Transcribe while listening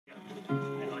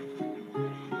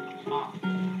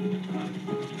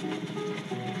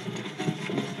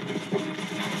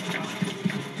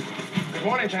Good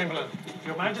morning, Chamberlain.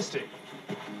 Your Majesty,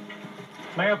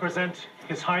 may I present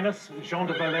His Highness Jean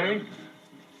de Valais,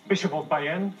 Bishop of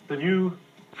Bayonne, the new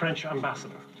French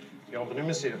ambassador. Bienvenue,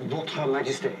 monsieur. Votre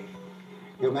Majesté.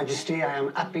 Your Majesty, I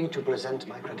am happy to present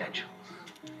my credentials.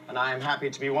 And I am happy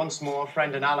to be once more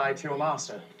friend and ally to your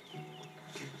master.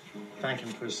 Thank him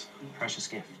for his precious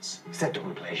gifts. C'est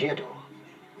un plaisir.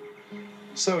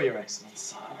 So, Your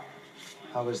Excellence,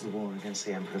 how is the war against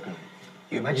the Emperor going?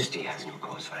 Your Majesty has no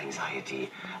cause for anxiety.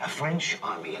 A French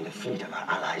army and a fleet of our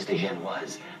allies, the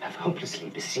Genoese, have hopelessly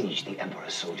besieged the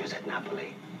Emperor's soldiers at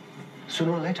Napoli.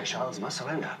 Sooner or later, Charles must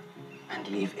surrender and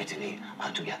leave Italy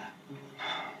altogether.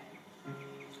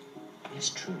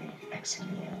 It's truly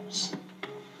excellent news.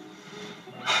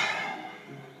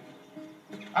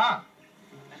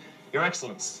 Your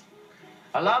Excellence,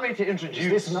 allow me to introduce...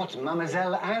 Is this not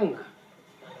Mademoiselle Anne?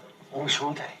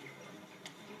 Enchantée.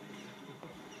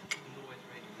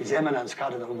 His Eminence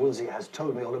Cardinal Wolsey has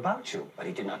told me all about you, but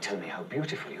he did not tell me how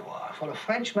beautiful you are. For a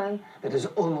Frenchman, that is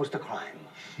almost a crime.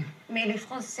 Mais les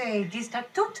Français disent à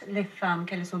toutes les femmes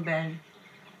qu'elles sont belles.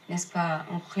 N'est-ce pas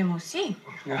un crime aussi?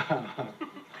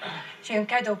 J'ai un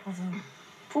cadeau pour vous.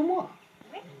 Pour moi?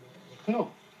 Oui. Non.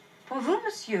 Pour vous,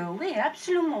 monsieur, oui,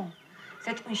 absolument.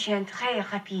 C'est un chien très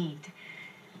rapide.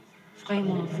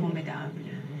 Vraiment formidable.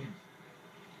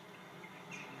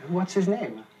 What's his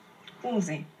name?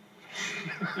 Wolsey.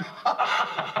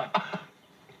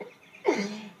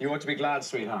 You ought to be glad,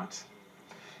 sweetheart.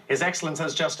 His Excellence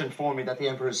has just informed me that the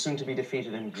Emperor is soon to be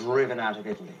defeated and driven out of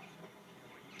Italy.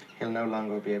 He'll no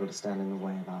longer be able to stand in the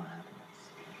way of our happiness.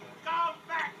 Go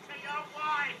back to your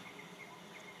wife!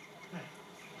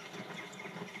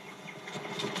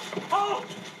 Halt!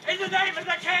 In the name of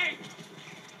the king!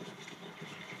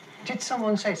 Did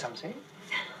someone say something?